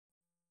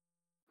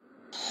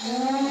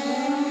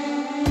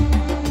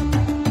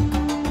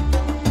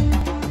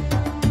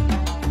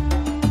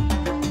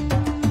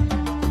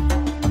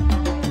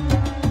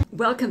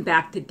Welcome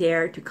back to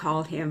Dare to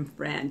Call Him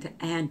Friend.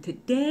 And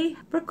today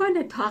we're going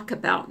to talk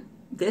about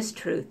this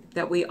truth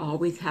that we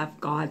always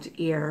have God's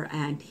ear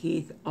and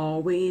He's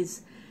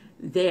always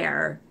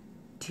there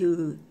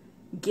to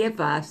give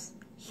us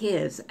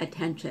His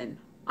attention.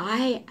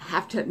 I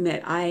have to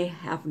admit, I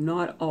have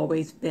not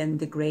always been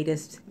the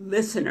greatest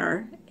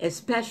listener,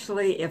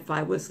 especially if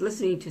I was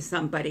listening to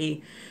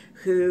somebody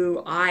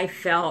who I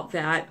felt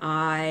that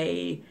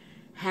I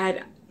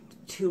had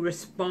to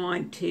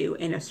respond to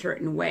in a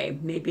certain way.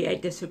 Maybe I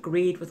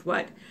disagreed with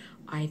what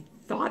I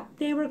thought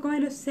they were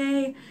going to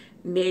say.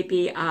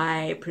 Maybe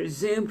I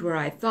presumed where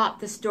I thought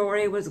the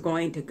story was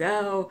going to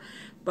go.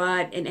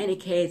 But in any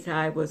case,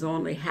 I was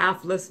only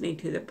half listening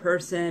to the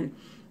person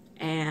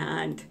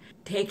and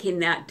taking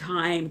that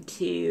time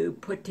to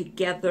put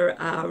together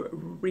a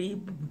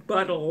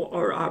rebuttal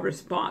or a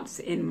response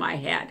in my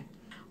head.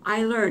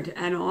 I learned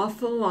an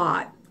awful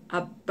lot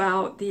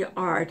about the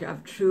art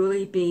of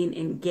truly being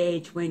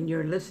engaged when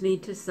you're listening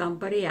to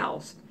somebody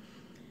else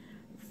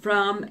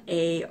from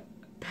a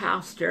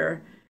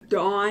pastor.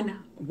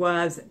 Dawn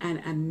was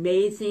an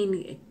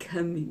amazing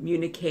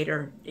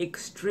communicator,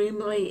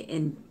 extremely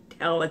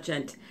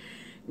intelligent.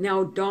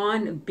 Now,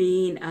 Dawn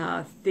being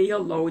a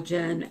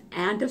theologian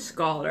and a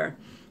scholar,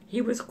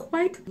 he was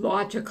quite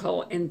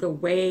logical in the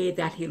way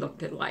that he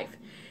looked at life.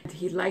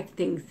 He liked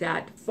things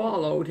that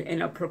followed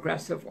in a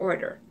progressive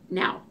order.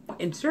 Now,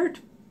 insert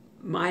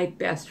my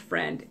best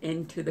friend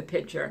into the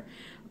picture.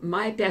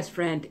 My best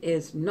friend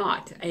is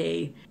not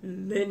a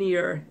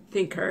linear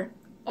thinker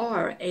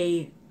or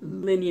a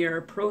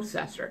linear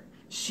processor.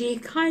 She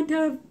kind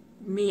of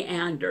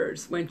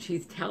meanders when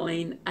she's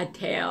telling a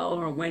tale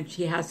or when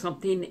she has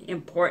something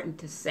important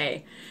to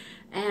say.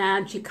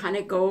 And she kind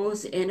of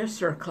goes in a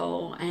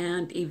circle,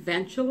 and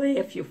eventually,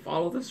 if you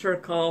follow the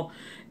circle,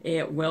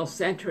 it will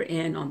center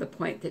in on the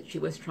point that she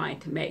was trying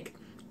to make.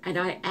 And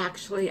I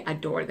actually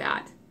adore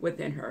that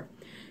within her.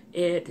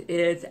 It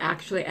is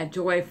actually a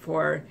joy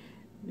for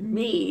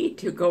me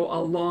to go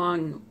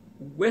along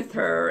with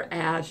her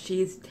as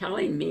she's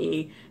telling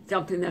me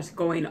something that's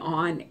going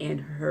on in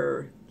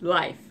her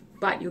life.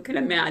 But you can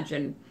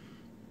imagine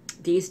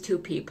these two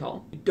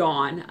people,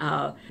 Dawn,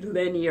 a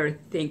linear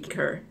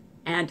thinker,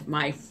 and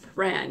my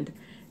friend,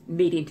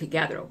 meeting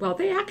together. Well,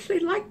 they actually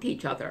liked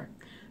each other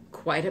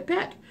quite a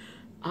bit.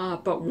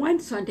 But one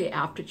Sunday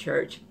after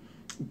church,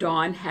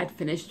 Dawn had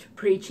finished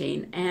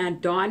preaching, and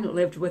Dawn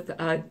lived with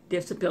a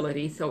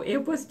disability, so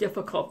it was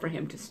difficult for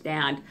him to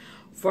stand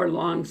for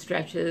long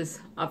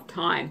stretches of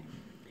time.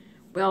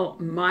 Well,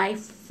 my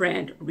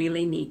friend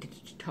really needed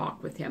to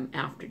talk with him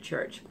after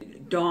church.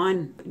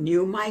 Dawn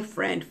knew my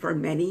friend for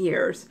many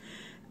years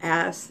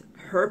as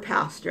her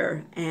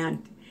pastor,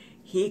 and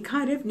he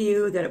kind of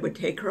knew that it would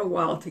take her a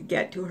while to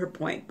get to her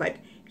point, but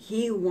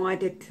he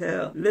wanted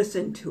to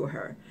listen to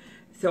her.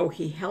 So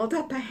he held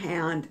up a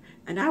hand,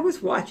 and I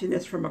was watching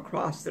this from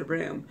across the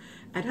room,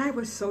 and I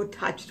was so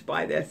touched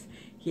by this.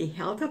 He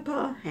held up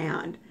a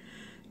hand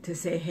to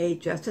say, hey,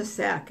 just a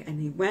sec, and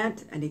he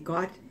went and he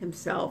got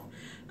himself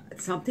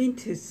something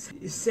to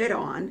sit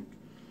on,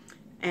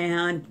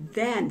 and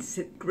then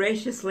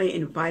graciously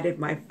invited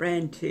my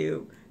friend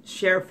to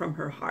share from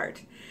her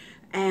heart.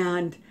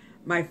 And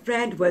my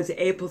friend was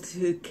able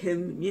to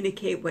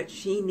communicate what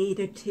she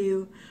needed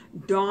to.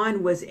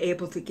 Dawn was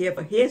able to give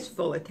his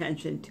full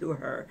attention to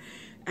her.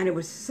 And it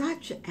was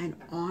such an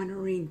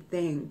honoring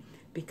thing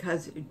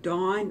because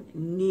Dawn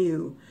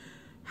knew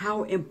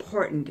how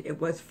important it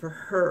was for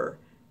her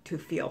to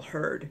feel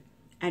heard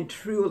and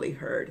truly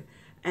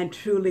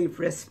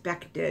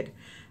respected,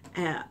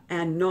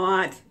 and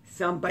not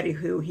somebody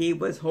who he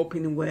was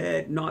hoping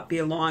would not be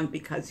along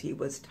because he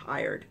was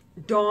tired.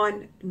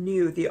 Dawn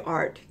knew the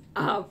art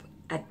of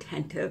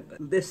attentive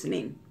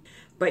listening,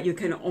 but you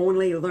can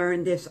only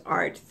learn this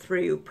art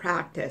through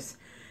practice.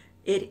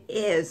 It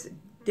is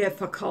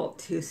difficult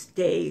to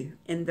stay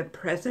in the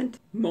present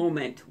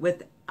moment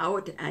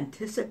without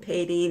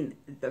anticipating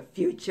the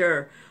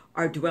future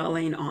or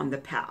dwelling on the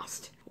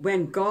past.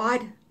 When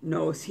God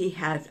knows He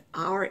has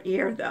our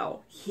ear,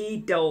 though, He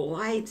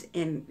delights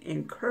in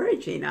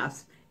encouraging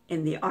us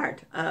in the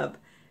art of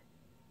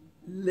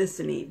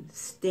listening,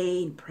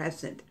 staying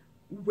present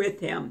with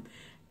Him,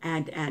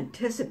 and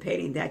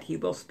anticipating that He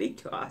will speak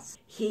to us.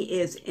 He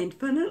is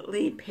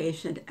infinitely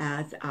patient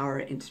as our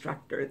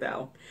instructor,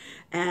 though,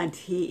 and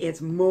He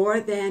is more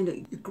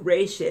than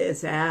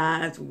gracious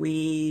as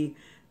we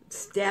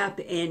step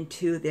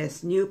into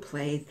this new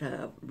place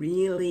of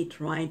really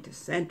trying to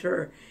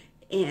center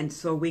in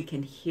so we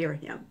can hear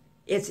Him.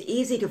 It's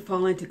easy to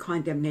fall into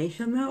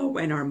condemnation, though,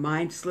 when our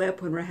minds slip,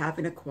 when we're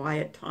having a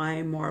quiet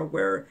time or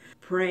we're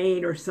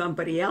praying or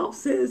somebody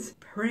else is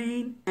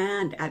praying.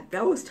 And at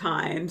those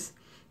times,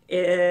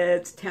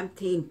 it's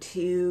tempting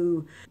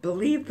to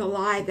believe the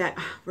lie that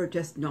we're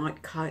just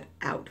not cut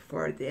out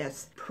for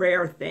this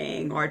prayer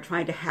thing or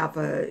trying to have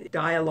a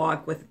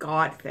dialogue with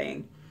God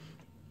thing.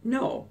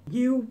 No,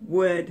 you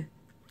would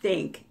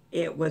think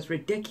it was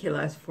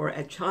ridiculous for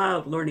a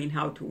child learning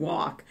how to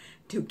walk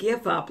to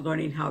give up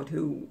learning how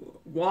to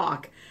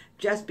walk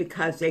just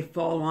because they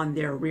fall on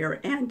their rear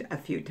end a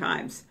few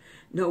times.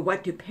 No,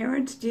 what do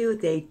parents do?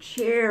 They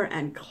cheer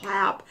and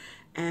clap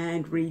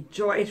and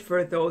rejoice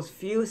for those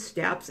few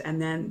steps,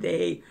 and then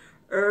they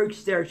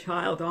urge their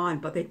child on,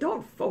 but they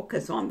don't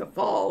focus on the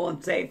fall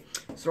and say,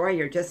 sorry,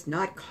 you're just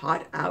not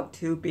caught out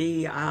to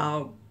be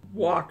a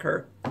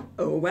walker.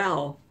 Oh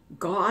well,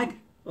 God,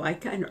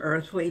 like an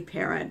earthly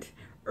parent,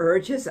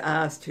 urges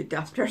us to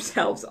dust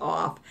ourselves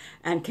off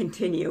and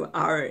continue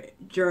our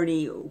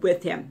journey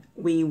with him.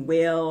 We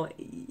will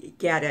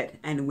get it,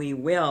 and we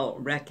will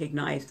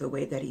recognize the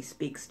way that he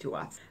speaks to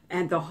us.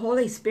 And the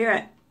Holy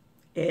Spirit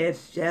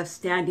is just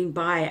standing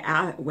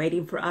by,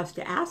 waiting for us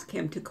to ask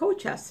him to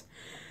coach us.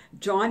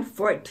 John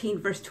 14,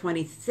 verse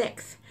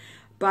 26,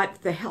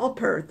 but the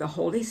Helper, the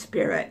Holy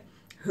Spirit,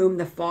 whom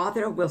the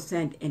Father will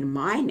send in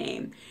my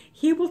name,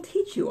 he will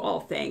teach you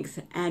all things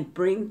and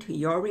bring to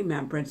your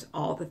remembrance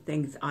all the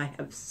things I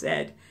have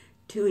said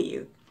to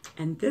you.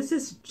 And this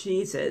is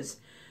Jesus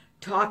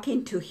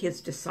talking to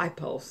his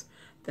disciples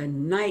the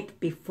night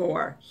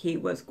before he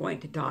was going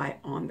to die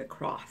on the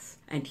cross.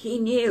 And he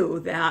knew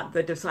that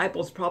the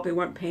disciples probably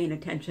weren't paying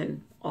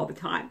attention all the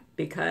time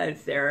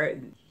because they're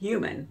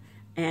human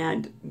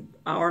and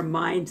our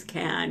minds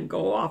can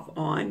go off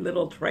on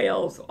little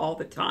trails all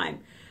the time.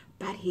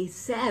 But he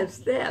says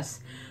this,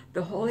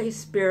 the Holy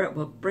Spirit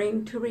will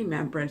bring to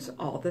remembrance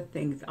all the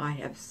things I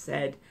have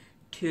said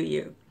to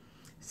you.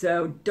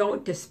 So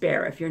don't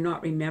despair if you're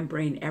not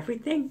remembering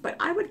everything, but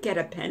I would get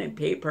a pen and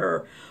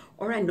paper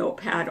or a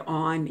notepad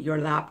on your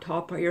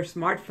laptop or your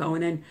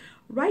smartphone and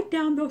write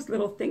down those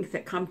little things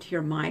that come to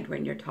your mind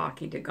when you're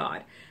talking to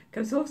God,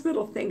 because those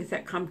little things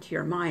that come to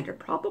your mind are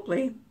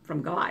probably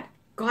from God.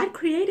 God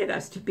created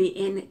us to be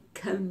in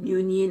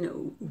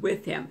communion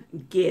with him,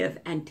 give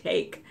and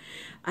take.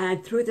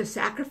 And through the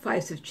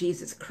sacrifice of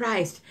Jesus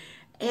Christ,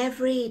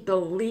 every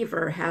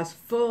believer has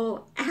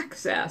full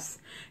access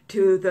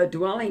to the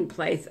dwelling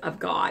place of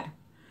God.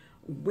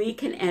 We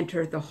can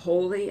enter the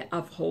Holy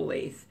of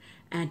Holies,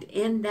 and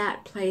in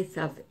that place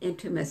of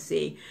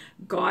intimacy,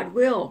 God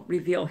will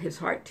reveal his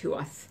heart to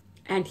us,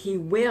 and he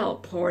will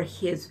pour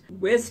his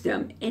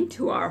wisdom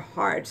into our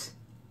hearts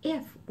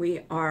if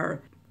we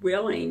are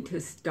willing to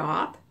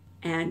stop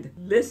and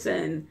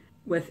listen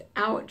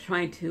without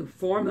trying to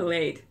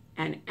formulate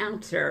an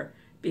answer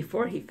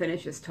before he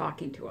finishes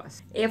talking to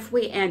us. If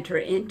we enter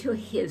into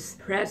his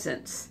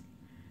presence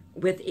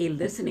with a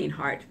listening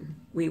heart,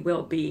 we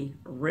will be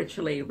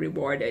richly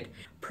rewarded.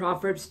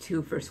 Proverbs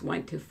 2, verse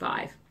 1 to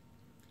 5.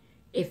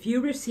 If you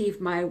receive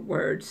my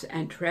words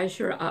and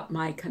treasure up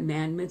my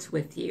commandments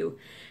with you,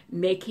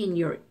 making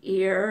your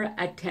ear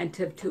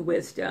attentive to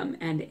wisdom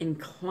and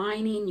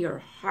inclining your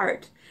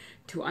heart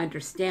to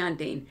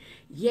understanding,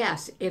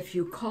 yes, if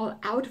you call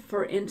out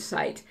for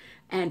insight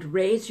and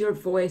raise your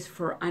voice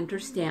for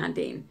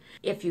understanding,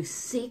 if you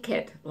seek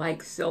it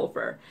like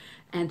silver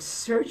and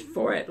search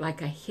for it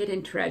like a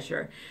hidden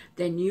treasure,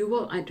 then you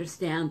will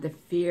understand the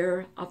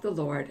fear of the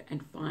Lord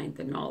and find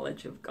the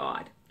knowledge of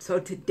God. So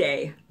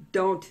today,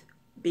 don't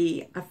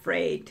be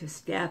afraid to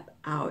step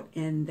out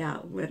in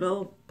that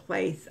little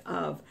place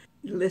of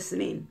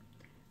listening.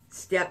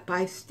 Step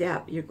by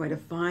step, you're going to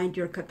find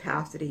your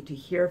capacity to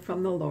hear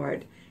from the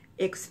Lord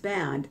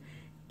expand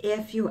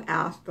if you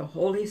ask the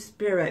Holy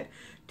Spirit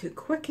to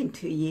quicken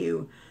to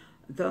you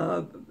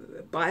the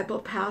Bible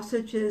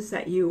passages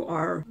that you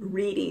are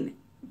reading.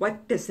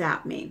 What does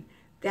that mean?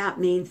 That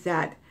means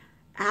that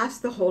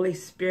ask the Holy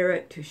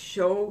Spirit to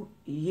show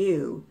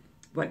you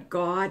what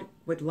God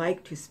would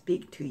like to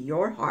speak to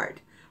your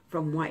heart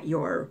from what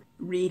you're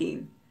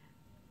reading,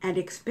 and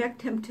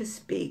expect him to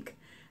speak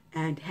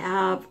and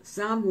have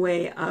some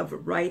way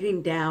of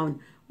writing down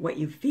what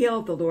you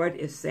feel the Lord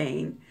is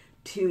saying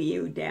to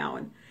you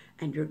down.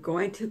 And you're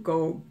going to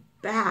go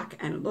back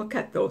and look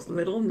at those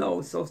little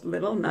notes, those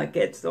little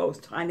nuggets, those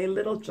tiny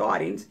little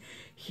jottings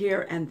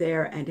here and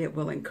there, and it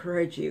will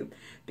encourage you,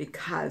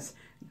 because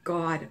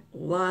God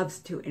loves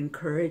to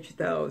encourage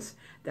those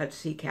that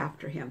seek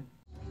after him.